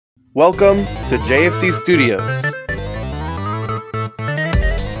Welcome to JFC Studios.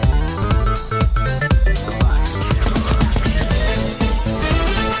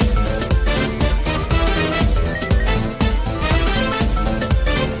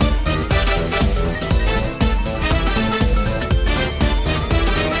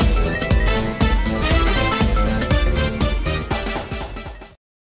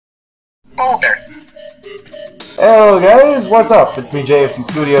 Hello guys, what's up? It's me, JFC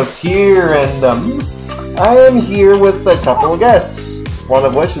Studios here, and I am here with a couple of guests. One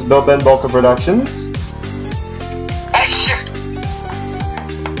of which is Bill Ben Bulka Productions.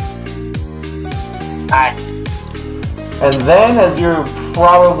 Hi. And then, as you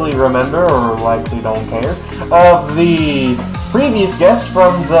probably remember, or likely don't care, of the previous guest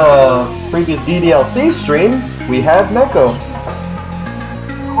from the previous DDLC stream, we have Neko.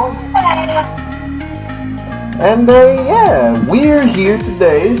 And yeah, we're here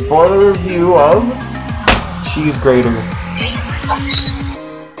today for the review of Cheese Grater.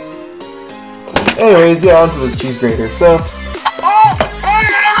 Anyways, yeah, onto this Cheese Grater. So,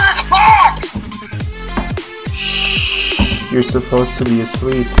 shh, you're supposed to be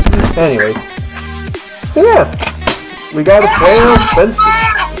asleep. Anyways, so yeah, we got a Plarail Spencer.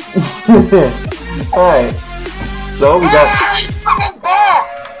 Alright, so we got.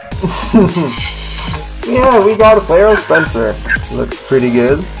 Yeah, we got a Plarail Spencer. Looks pretty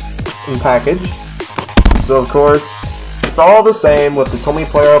good in package. So of course, it's all the same with the Tomy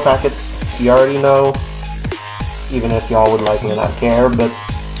Plarail packets. You already know, even if y'all would likely not care, but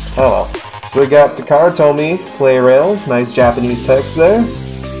oh well. So we got Takara Tomy Plarail, nice Japanese text there.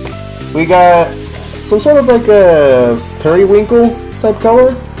 We got some sort of like a periwinkle type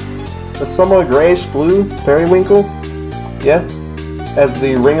color, a somewhat grayish blue periwinkle. Yeah, as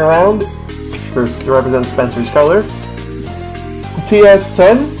the ring around. First to represent Spencer's color.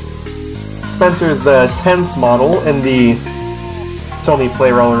 TS10. Spencer is the 10th model in the Tomy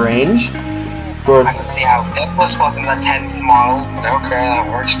Plarail range. Of course. I can see how Nicholas wasn't the 10th model, but okay, that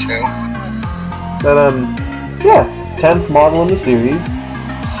works too. But yeah, 10th model in the series.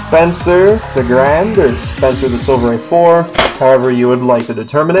 Spencer the Grand, or Spencer the Silver A4, however you would like to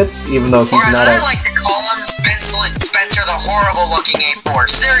determine it, even though he's or as not I like to call him, Spencer the horrible looking A4.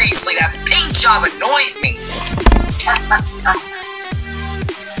 Seriously, that paint job annoys me.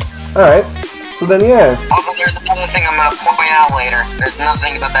 Alright, so then yeah. Also, there's another thing I'm gonna point out later. There's another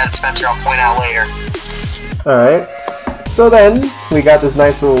thing about that Spencer I'll point out later. Alright, so then we got this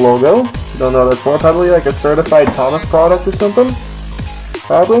nice little logo. Don't know what that's for, probably like a certified Thomas product or something.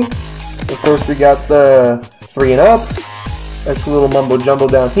 Probably. Of course, we got the 3 and up. Extra little mumbo jumbo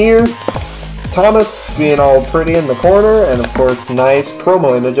down here. Thomas being all pretty in the corner, and of course, nice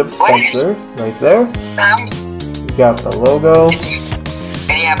promo image of Spencer right there. We got the logo.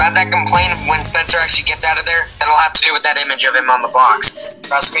 And yeah, about that complaint when Spencer actually gets out of there, it'll have to do with that image of him on the box.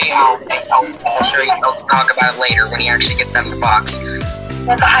 Trust me, I'll show you. I'll talk about it later when he actually gets out of the box.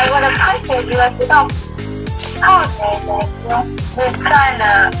 But I would have appreciated you if you don't. We're trying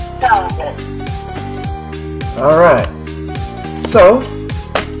to sell it. Alright. So,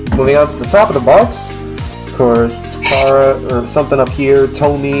 moving on to the top of the box. Of course, Takara, or something up here,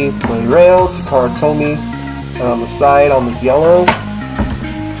 Tomy Plarail, Takara Tomy. And on the side, on this yellow,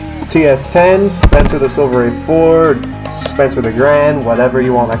 TS10, Spencer the Silver A4, Spencer the Grand, whatever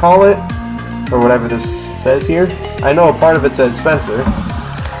you want to call it. Or whatever this says here. I know a part of it says Spencer.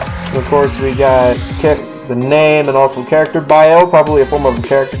 And of course, we got the name and also character bio, probably a form of a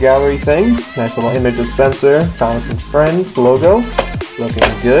character gallery thing. Nice little image of Spencer, Thomas and Friends logo, looking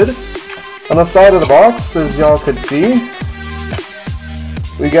good. On the side of the box, as y'all could see,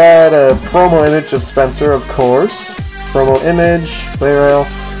 we got a promo image of Spencer, of course. Promo image, Plarail,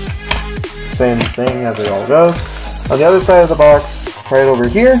 same thing as it all goes. On the other side of the box, right over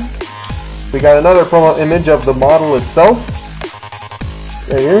here, we got another promo image of the model itself,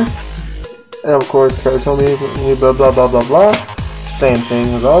 right here. And of course, Tomy, blah blah blah blah blah. Same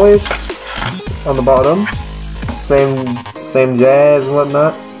thing as always. On the bottom, same jazz and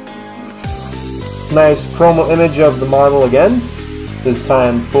whatnot. Nice promo image of the model again. This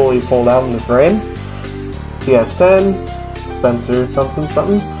time fully pulled out in the frame. TS10, Spencer something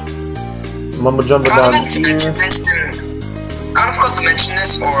something. Mumbo jumbo down here. I forgot to mention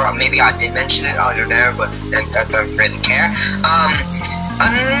this, or maybe I did mention it. I don't know, but I don't really care.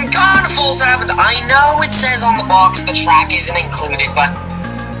 God, full happened. I know it says on the box the track isn't included, but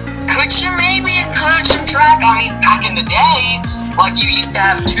could you maybe include some track? I mean, back in the day, like you used to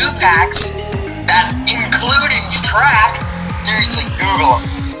have 2 packs that included track. Seriously, Google it.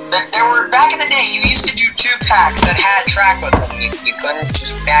 There were, back in the day, you used to do 2 packs that had track with them. You couldn't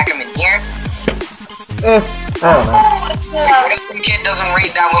just back them in here. I don't know. If some kid doesn't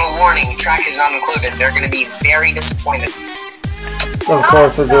read that little warning, track is not included, they're going to be very disappointed. Of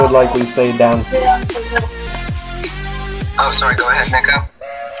course, as it would likely say down. Oh, sorry, go ahead, Neko.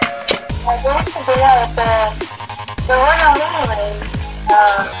 The one on anyway,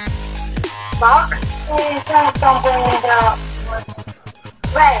 box is something that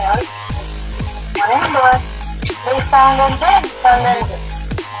Plarail, remember, they found them dead, and then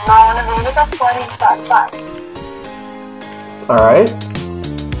now on the video of 20.5. Alright.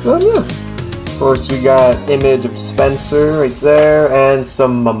 So, yeah. Of course, we got image of Spencer right there, and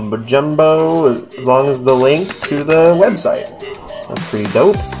some mumbo jumbo, as long as the link to the website. That's pretty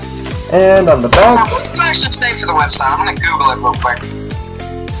dope. And on the back... Now, what's the actual name for the website? I'm gonna Google it real quick.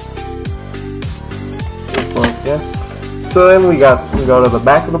 Of course, yeah. So then we go to the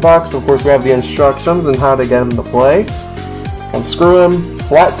back of the box. Of course, we have the instructions on how to get them to play. Unscrew them.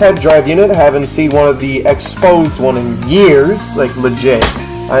 Flat type drive unit. I haven't seen one of the exposed one in years. Like, legit.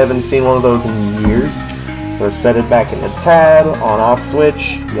 I haven't seen one of those in years. We'll set it back in the tab, on off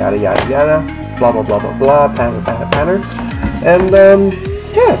switch, yada yada yada, blah blah blah blah blah, panner. And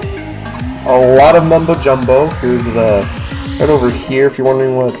yeah. A lot of mumbo jumbo. Here's the right over here if you're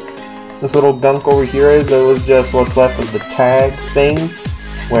wondering what this little gunk over here is. It was just what's left of the tag thing,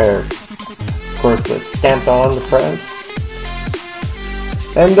 where of course it's stamped on the press.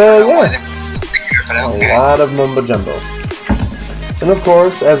 And yeah. A lot of mumbo jumbo. And of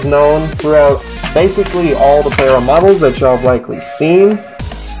course, as known throughout basically all the Plarail models that y'all have likely seen,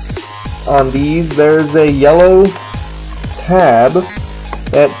 on these there's a yellow tab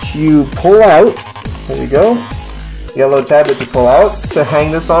that you pull out. There you go. Yellow tab that you pull out to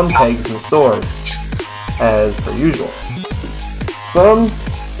hang this on pegs in stores, as per usual. So,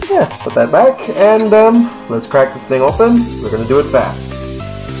 yeah, put that back, and let's crack this thing open. We're gonna do it fast.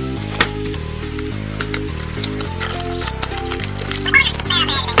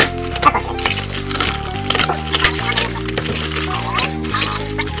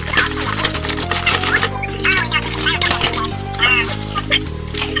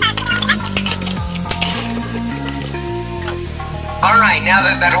 Alright, now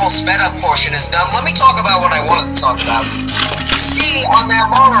that whole sped up portion is done, let me talk about what I wanted to talk about. See on that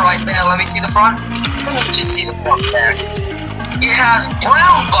model right there, let me see the front? Let's just see the front there. It has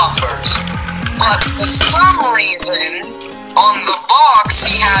brown buffers, but for some reason, on the box,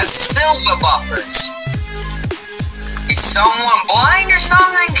 he has silver buffers. Is someone blind or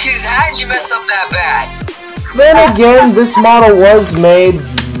something? Cause how'd you mess up that bad? Then again, this model was made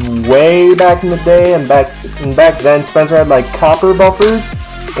way back in the day, and back then Spencer had like copper buffers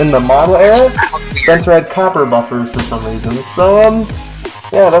in the model era. Spencer had copper buffers for some reason, so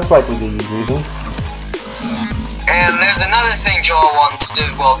yeah, that's likely the reason. And there's another thing Joel wants to,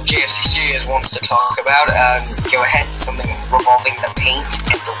 well, JFC Studios wants to talk about. Go ahead, something revolving the paint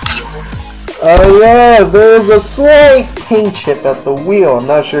and the wheel. Oh yeah, there's a slight paint chip at the wheel. I'm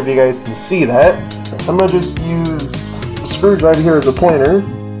not sure if you guys can see that. I'm gonna just use a screwdriver here as a pointer.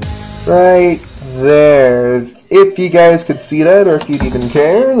 Right there. If you guys could see that, or if you'd even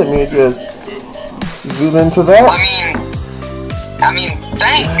care, let me just zoom into that. I mean,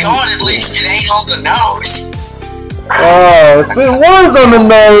 thank God at least it ain't on the nose. Oh, if it was on the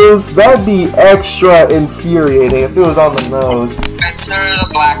nose, that'd be extra infuriating if it was on the nose. Spencer, the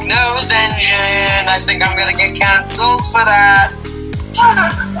black-nosed engine. I think I'm gonna get cancelled for that. I'm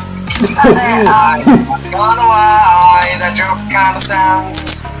not gonna lie, that joke kinda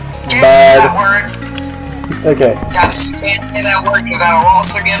sounds... Can't say that word. Okay. Can't say that word because that'll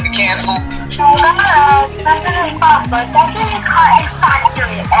also get me cancelled.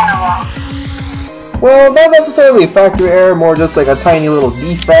 Well, not necessarily a factory error, more just like a tiny little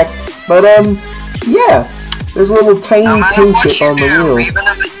defect. But yeah, there's a little tiny paint chip on the wheel. Even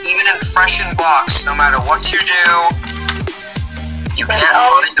in fresh in box, no matter what you do, you can't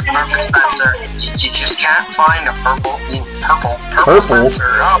find a perfect Spencer. You just can't find a purple Spencer.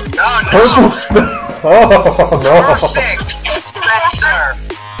 Oh no! Purple Spencer. Oh no! Perfect Spencer.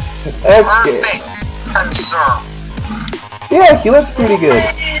 Okay. Perfect Spencer. So yeah, he looks pretty good.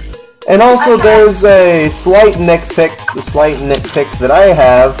 And also, there's a slight nitpick. The slight nitpick that I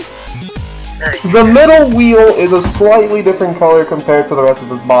have. The middle wheel is a slightly different color compared to the rest of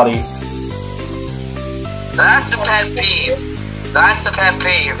his body. That's a pet peeve. That's a pet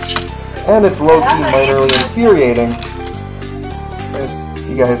peeve. And it's low-key minorly infuriating. If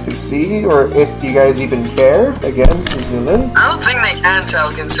you guys can see, or if you guys even care, again, zoom in. I don't think they can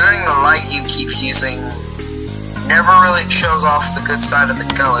tell, considering the light you keep using. never really shows off the good side of the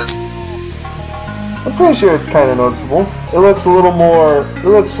colors. I'm pretty sure it's kind of noticeable. It looks a little more, it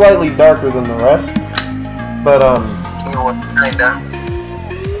looks slightly darker than the rest, but Kinda.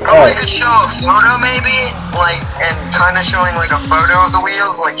 Probably could show a photo maybe, like, and kinda showing like a photo of the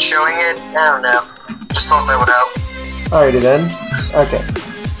wheels, like showing it. I don't know. Just thought that would help. Alrighty then. Okay.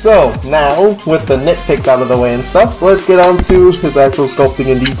 So, now, with the nitpicks out of the way and stuff, let's get on to his actual sculpting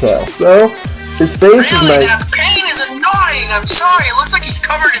in detail. So, his face is Really, nice. that paint is annoying! I'm sorry, it looks like he's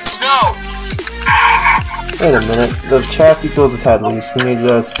covered in snow! Wait a minute, the chassis feels a tad loose. Let me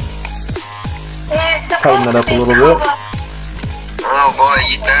just tighten that up a little bit. Oh boy,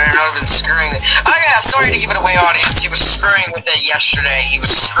 you better know than screwing it. Oh yeah, sorry to give it away, audience. He was screwing with it yesterday. He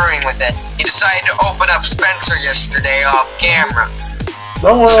was screwing with it. He decided to open up Spencer yesterday off camera.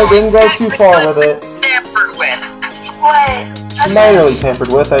 Don't worry, I didn't go too far with it. Tampered with. Wait. Minorly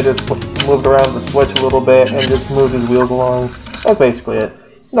tampered with. I just moved around the switch a little bit and just moved his wheels along. That's basically it.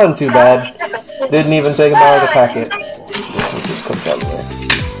 Nothing too bad. Didn't even take him out of the packet. Just comes out of there.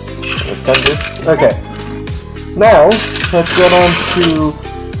 It's tender. Okay. Now, let's get on to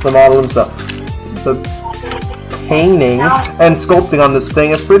the model himself. The painting and sculpting on this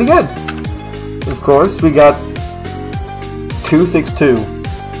thing is pretty good. Of course, we got 262.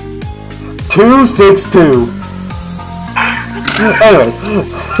 262!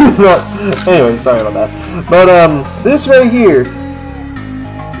 Anyways, sorry about that. But, this right here,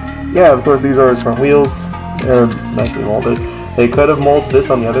 yeah, of course, these are his front wheels. They're nicely molded. They could have molded this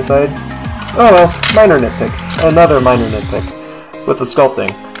on the other side. Oh well, minor nitpick. Another minor nitpick with the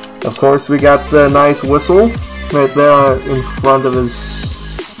sculpting. Of course, we got the nice whistle right there in front of his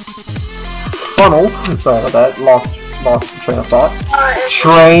funnel. Sorry about that. Lost train of thought.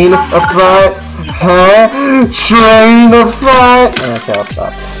 Train of thought? Huh? Train of thought? Okay, I'll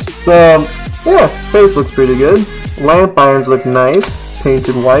stop. So, yeah, face looks pretty good. Lamp irons look nice.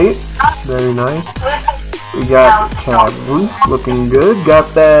 Painted white. Very nice. We got the cab roof looking good.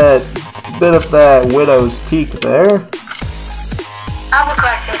 Got that bit of that widow's peak there. I have a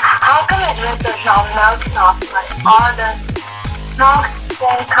question. How come it does not melting off like all the smoke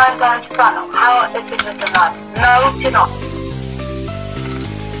then comes on its funnel? How is it not melting off?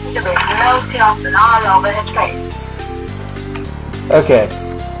 It's a bit melting off and all over his face. Okay,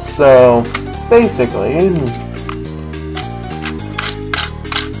 so basically,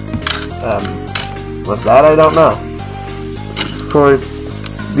 with that I don't know. Of course,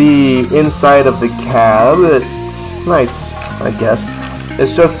 the inside of the cab, it's nice, I guess.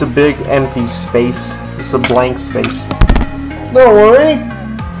 It's just a big empty space. Just a blank space. Don't worry.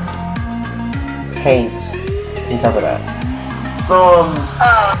 Paint can cover that. So,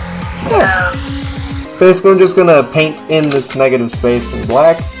 yeah. Basically, I'm just gonna paint in this negative space in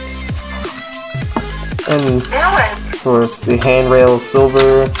black. And, of course, the handrail is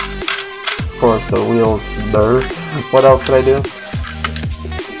silver. Of course, the wheels blur. What else could I do?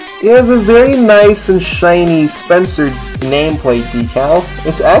 He has a very nice and shiny Spencer nameplate decal.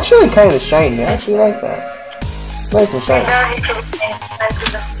 It's actually kind of shiny. I actually like that. Nice and shiny.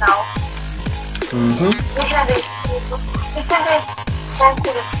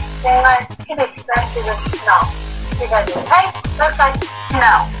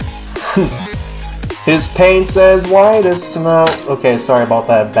 His paint says widest amount. Okay, sorry about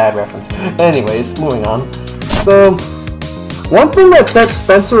that bad reference. Anyways, moving on. So, one thing that sets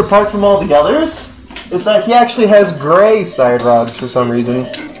Spencer apart from all the others is that he actually has gray side rods for some reason.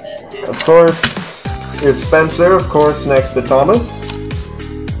 Of course, here's Spencer, of course, next to Thomas.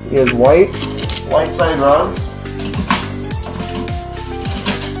 He has white side rods.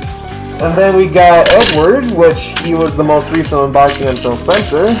 And then we got Edward, which he was the most recent unboxing until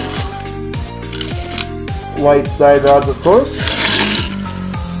Spencer. White side rods, of course.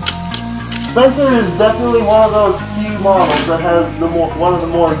 Spencer is definitely one of those few models that has one of the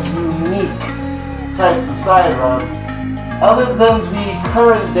more unique types of side rods. Other than the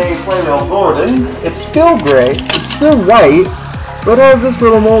current day Plarail Gordon, it's still gray, it's still white, but I have this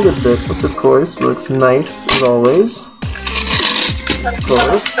little molded bit, which of course looks nice as always. Of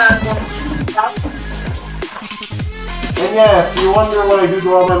course. And yeah, if you wonder what I do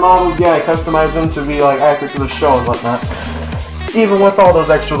to all my models, yeah, I customize them to be like accurate to the show and whatnot. Even with all those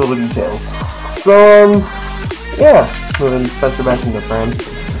extra little details. So, yeah, moving Spencer back into the frame.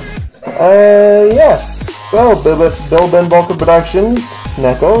 Yeah. So, Bill Ben Bulker Productions,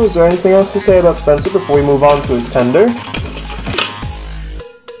 Neko, is there anything else to say about Spencer before we move on to his tender?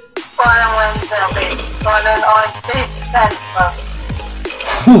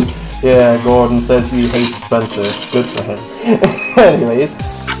 Yeah, Gordon says he hates Spencer. Good for him. Anyways,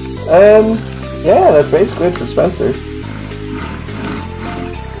 yeah, that's basically it for Spencer.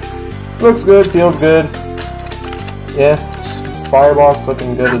 Looks good, feels good. Yeah, firebox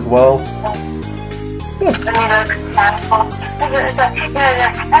looking good as well. Yeah.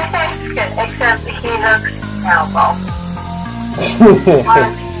 Except he looks terrible.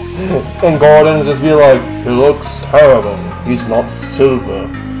 And Gordon's just be like, he looks terrible. He's not silver.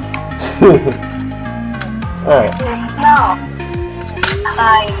 Alright. No.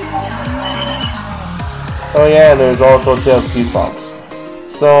 Oh yeah, and there's also Tails Fuse Box.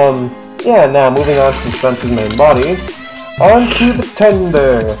 So, yeah, now moving on to Spencer's main body. Onto the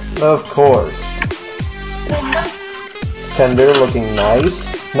tender, of course. This tender looking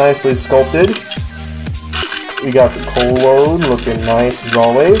nice. Nicely sculpted. We got the coal load looking nice as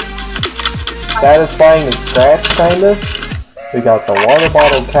always. Satisfying the scratch, kinda. We got the water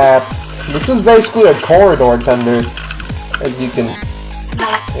bottle cap. This is basically a corridor tender, as you can...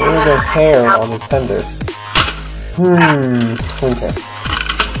 There's a hair on this tender. Okay.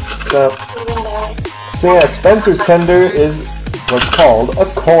 So yeah, Spencer's tender is what's called a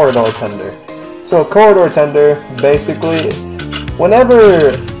corridor tender. So a corridor tender, basically,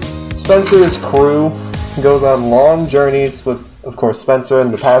 whenever Spencer's crew goes on long journeys with, of course, Spencer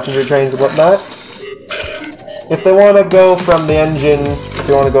and the passenger trains and whatnot, if they want to go from the engine,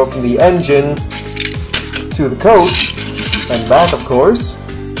 to the coach, and back, of course,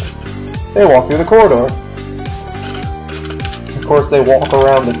 they walk through the corridor. Of course, they walk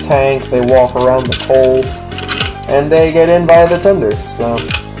around the tank, they walk around the coal, and they get in via the tender. So,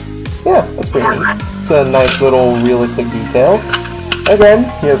 yeah, that's pretty neat. It's a nice little realistic detail. Again,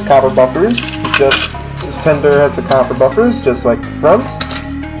 he has copper buffers. This tender has the copper buffers, just like the front.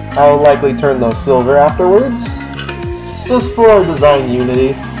 I'll likely turn those silver afterwards, just for design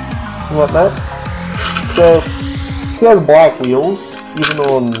unity and whatnot. So, he has black wheels, even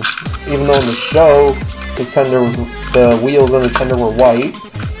though in the show, the wheels on his tender were white,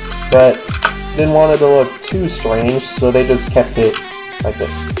 but didn't want it to look too strange, so they just kept it like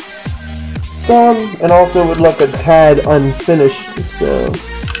this. So, and also it would look a tad unfinished, so,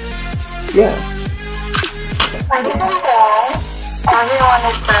 yeah. I didn't know everyone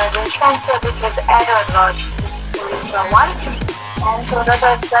is the Spencer because Edward was the one, and so that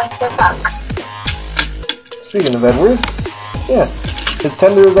was Spencer. Speaking of Edward, yeah, his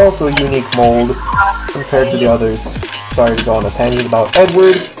tender is also a unique mold compared to the others. Sorry to go on a tangent about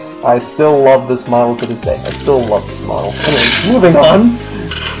Edward. I still love this model to this day. I still love this model. Anyways, moving on.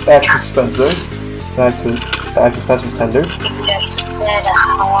 Back to Spencer. Back to Spencer's tender.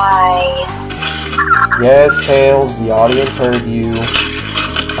 Yes, Tails, the audience heard you.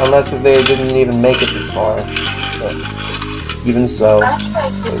 Unless if they didn't even make it this far. But even so,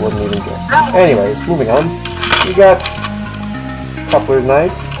 they wouldn't even care. Anyways, moving on. We got coupler's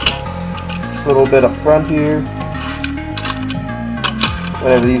nice. Just a little bit up front here.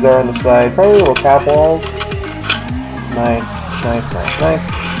 Whatever these are on the side. Probably little cap walls. Nice.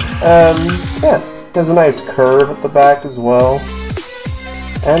 Yeah. There's a nice curve at the back as well.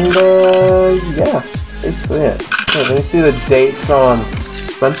 And, yeah. That's basically it. Okay, let me see the dates on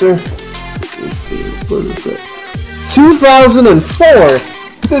Spencer. Let's see. What does it say? 2004!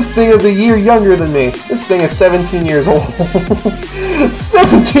 This thing is a year younger than me. This thing is 17 years old.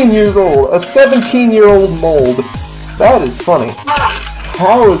 17 years old! A 17-year-old mold. That is funny.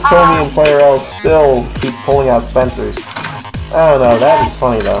 How is Tomy and Plarail still keep pulling out Spencer's? I don't know, that is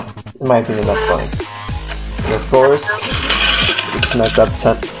funny though. In my opinion, that's funny. And of course, we connect up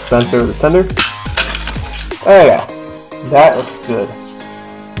Spencer with his tender. Oh yeah, that looks good.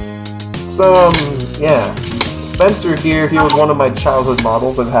 So, yeah. Spencer here, he was one of my childhood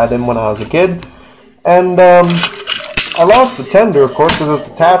models. I've had him when I was a kid. And, I lost the tender, of course, because it was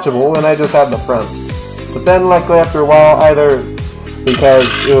detachable, and I just had the front. But then, likely after a while, either because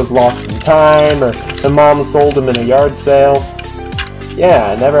it was lost in time, or the mom sold him in a yard sale.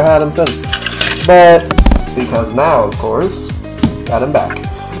 Yeah, I never had him since. But, because now, of course, got him back.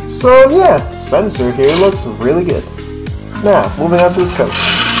 So, yeah, Spencer here looks really good. Now, moving on to his coach.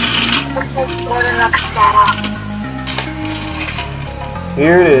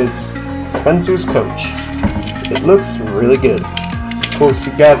 Here it is, Spencer's coach. It looks really good. Of course,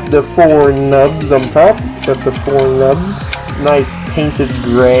 you got the 4 nubs on top. Got the 4 nubs. Nice painted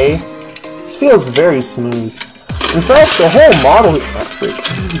gray. This feels very smooth. In fact, the whole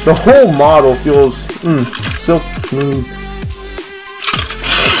model feels silk smooth.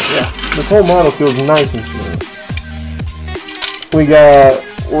 Yeah, this whole model feels nice and smooth. We got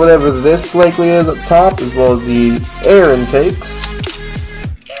whatever this likely is up top, as well as the air intakes.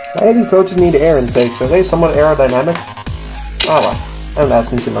 Why do coaches need air intakes? Are they somewhat aerodynamic? Oh well, I'm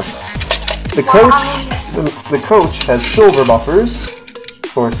asking too much. The coach has silver buffers.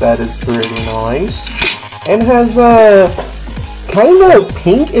 Of course, that is pretty nice. And has a kind of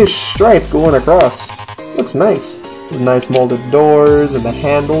pinkish stripe going across. Looks nice. With nice molded doors and the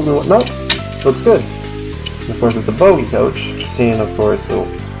handles and whatnot. Looks good. And of course, it's a bogey coach. Seeing, of course, the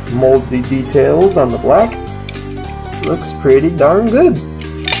moldy details on the black. Looks pretty darn good.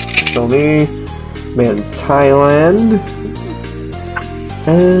 Tomy, made in Thailand.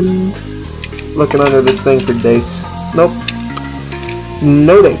 And looking under this thing for dates. Nope.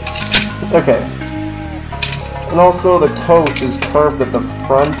 No dates. Okay. And also the coach is curved at the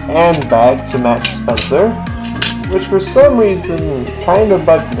front and back to match Spencer, which for some reason kind of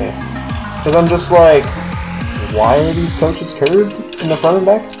bugged me. Because I'm just like, why are these coaches curved in the front and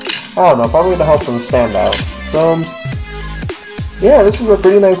back? I don't know, probably to help them stand out. So, yeah, this is a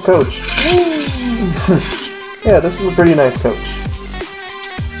pretty nice coach. Yeah, this is a pretty nice coach.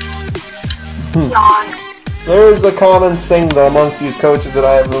 There is a common thing though amongst these coaches that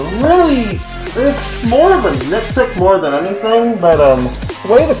I have really, it's more of a nitpick more than anything, but the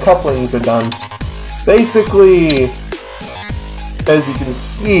way the couplings are done. Basically, as you can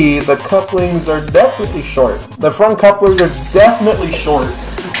see, the couplings are definitely short. The front couplers are definitely short.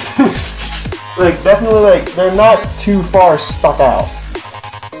 Like, definitely, like, they're not too far stuck out.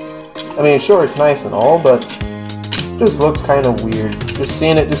 I mean, sure, it's nice and all, but it just looks kind of weird. Just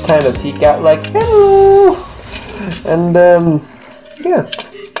seeing it just kind of peek out like, hello! And, yeah.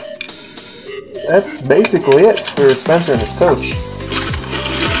 That's basically it for Spencer and his coach.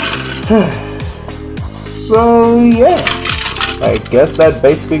 So, yeah. I guess that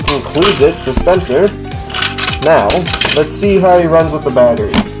basically concludes it for Spencer. Now, let's see how he runs with the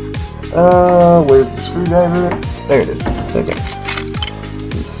battery. Where's the screwdriver? There it is. Okay.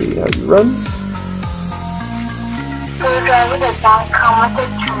 Let's see how he runs. Screwdriver does not come with a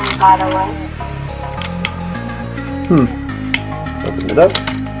tool, by the way. Open it up.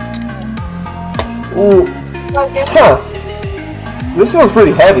 Ooh. Huh. This feels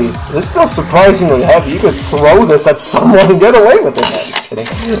pretty heavy. This feels surprisingly heavy. You could throw this at someone and get away with it. No, just kidding.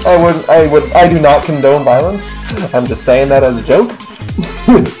 I do not condone violence. I'm just saying that as a joke.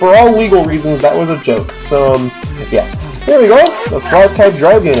 For all legal reasons, that was a joke. So, yeah. Here we go. The flat type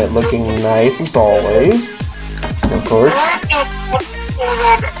drive unit looking nice as always. Of course.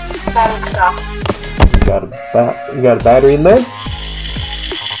 You got a battery in there.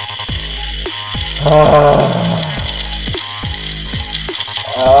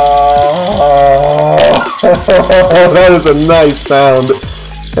 That is a nice sound,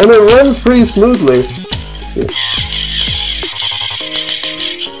 and it runs pretty smoothly. Let's see.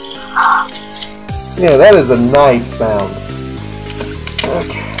 Yeah, that is a nice sound.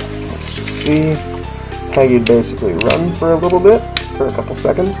 Okay, let's just see how you basically run for a little bit, for a couple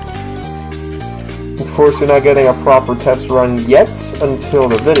seconds. Of course, you're not getting a proper test run yet until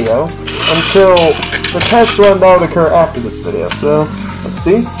the video, until the test run that would occur after this video. So, let's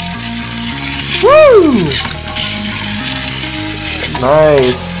see. Woo!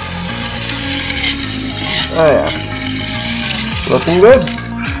 Nice. Oh yeah. Looking good.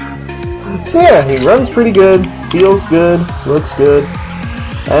 So yeah, he runs pretty good, feels good, looks good,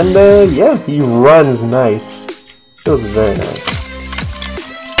 and yeah, he runs nice. Feels very nice.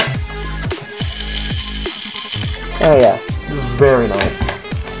 Oh yeah, very nice.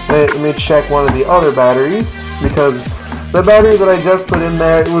 Let me check one of the other batteries, because the battery that I just put in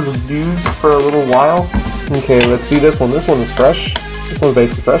there, it was used for a little while. Okay, let's see this one. This one is fresh. This one's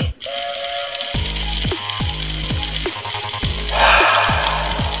basically fresh.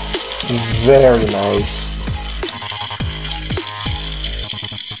 Very nice.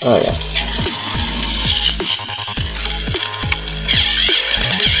 Oh yeah.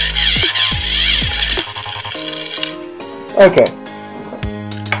 Okay.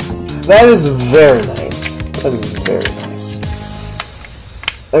 That is very nice. That is very nice.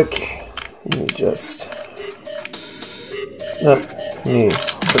 Okay. Let me just... No, let me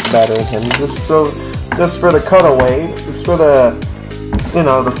put the battery in him. Just for the cutaway. Just for the... You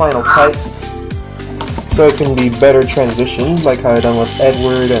know, the final type. So it can be better transitioned, like how I done with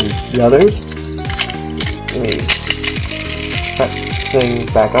Edward and the others. Let me set thing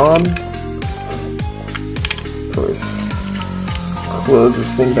back on. Of course, close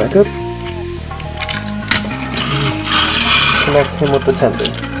this thing back up. Connect him with the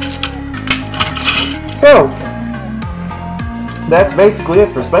tendon. So, that's basically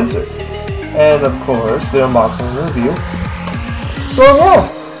it for Spencer. And of course, the unboxing and review. So yeah,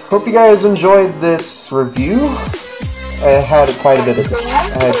 hope you guys enjoyed this review. I had quite a bit of this.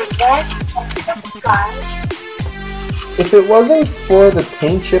 if it wasn't for the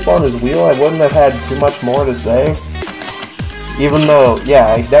paint chip on his wheel, I wouldn't have had too much more to say. Even though, yeah,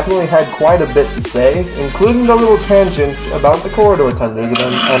 I definitely had quite a bit to say, including the little tangent about the corridor tenders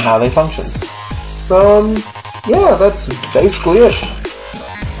and how they function. So, yeah, that's basically it.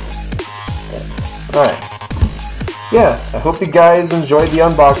 Alright. Yeah, I hope you guys enjoyed the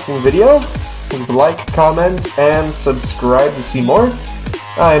unboxing video. Leave a like, comment, and subscribe to see more.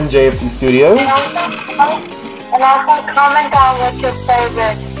 I'm JFC Studios. And also comment down what's your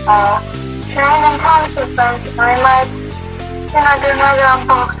favorite sharing and comments with friends. I might do another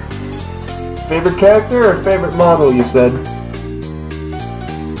unboxing. Favorite character or favorite model, you said?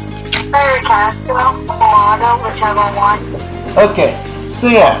 Favorite character, model, whichever one. Okay, so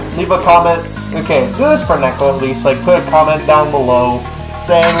yeah, leave a comment. Okay, do this for Neko at least, like put a comment down below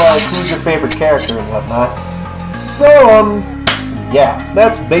saying like who's your favorite character and whatnot. So, yeah,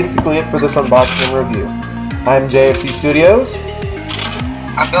 that's basically it for this unboxing and review. I'm JFC Studios.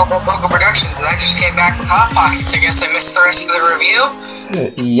 I'm Bilbo Bogo Productions, and I just came back with Hot Pockets. I guess I missed the rest of the review.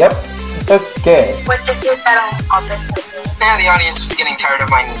 Yep. Okay. What did you say on topic? Yeah, the audience was getting tired of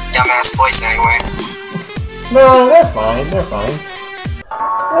my dumbass voice anyway. No, they're fine, they're fine.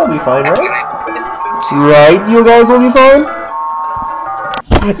 They'll be fine, That's right? gonna... Right, you guys will be fine?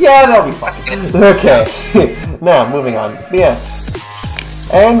 Yeah, they'll be fine. Okay. Now, moving on. Yeah.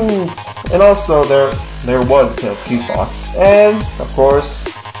 And also there was Tails Q Fox. And, of course...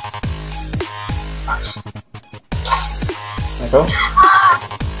 Echo?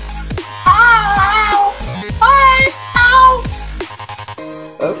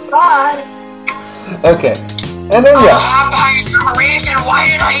 Oh. Bye. Okay. And then, yeah. reason why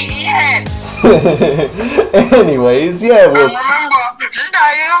did I eat it? Anyways, yeah, we'll...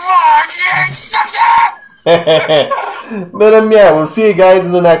 But, yeah, we'll see you guys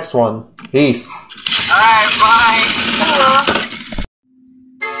in the next one. Peace. Alright, bye.